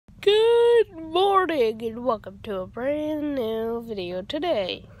morning and welcome to a brand new video.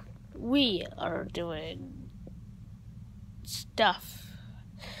 Today we are doing stuff.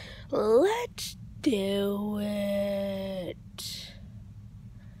 Let's do it.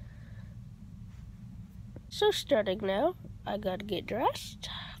 So starting now, I gotta get dressed.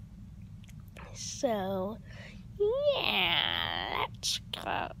 So yeah, let's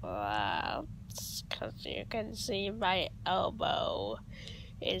go. Because you can see my elbow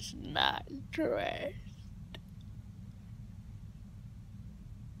is not dressed.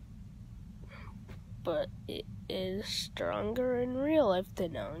 But it is stronger in real life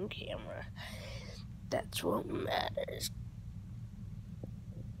than on camera. That's what matters.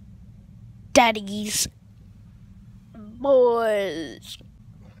 Daddies, boys.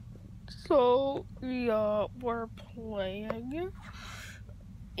 So yeah, we're playing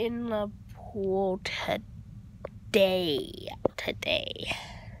in the pool today.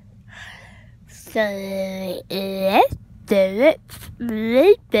 So let's do it.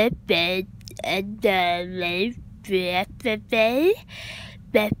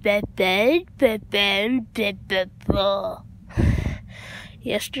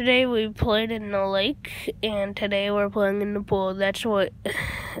 Yesterday we played in the lake, and today we're playing in the pool. That's what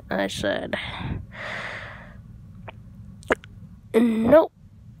I said. Nope,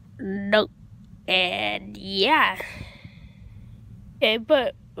 and yeah. Okay,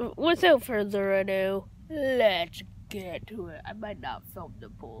 but without further ado, let's get to it. I might not film the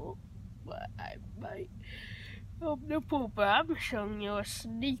pool, but I might film the pool. But I'm showing you a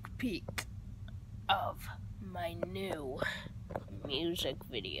sneak peek of my new music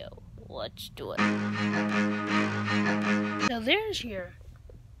video. Let's do it. So there's your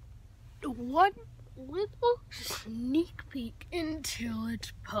one little sneak peek until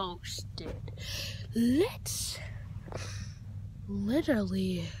it's posted. Let's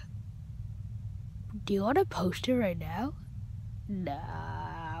literally, do you want to post it right now?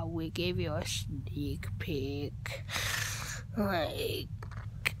 Nah, we gave you a sneak peek. Like,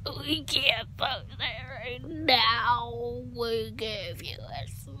 we can't post it right now. We gave you a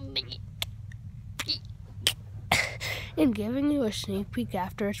sneak peek. And giving you a sneak peek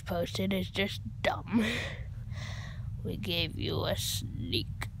after it's posted is just dumb. We gave you a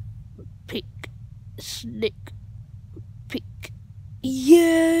sneak peek.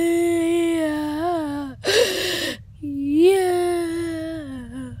 Yeah.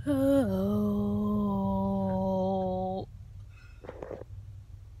 Yeah. Oh.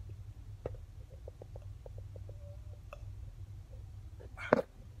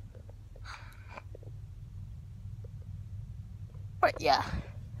 But yeah,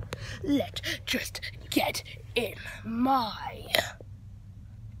 let's just get in my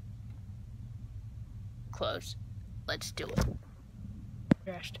clothes. Let's do it.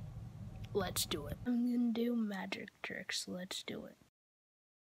 Dressed. Let's do it. I'm gonna do magic tricks. Let's do it.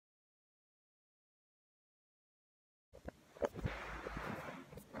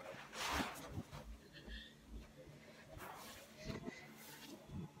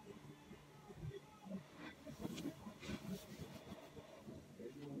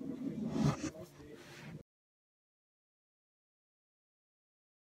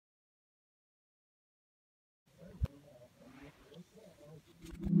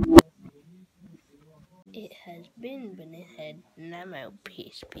 It has been Bennethead, and I'm out.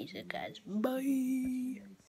 Peace, guys. Bye.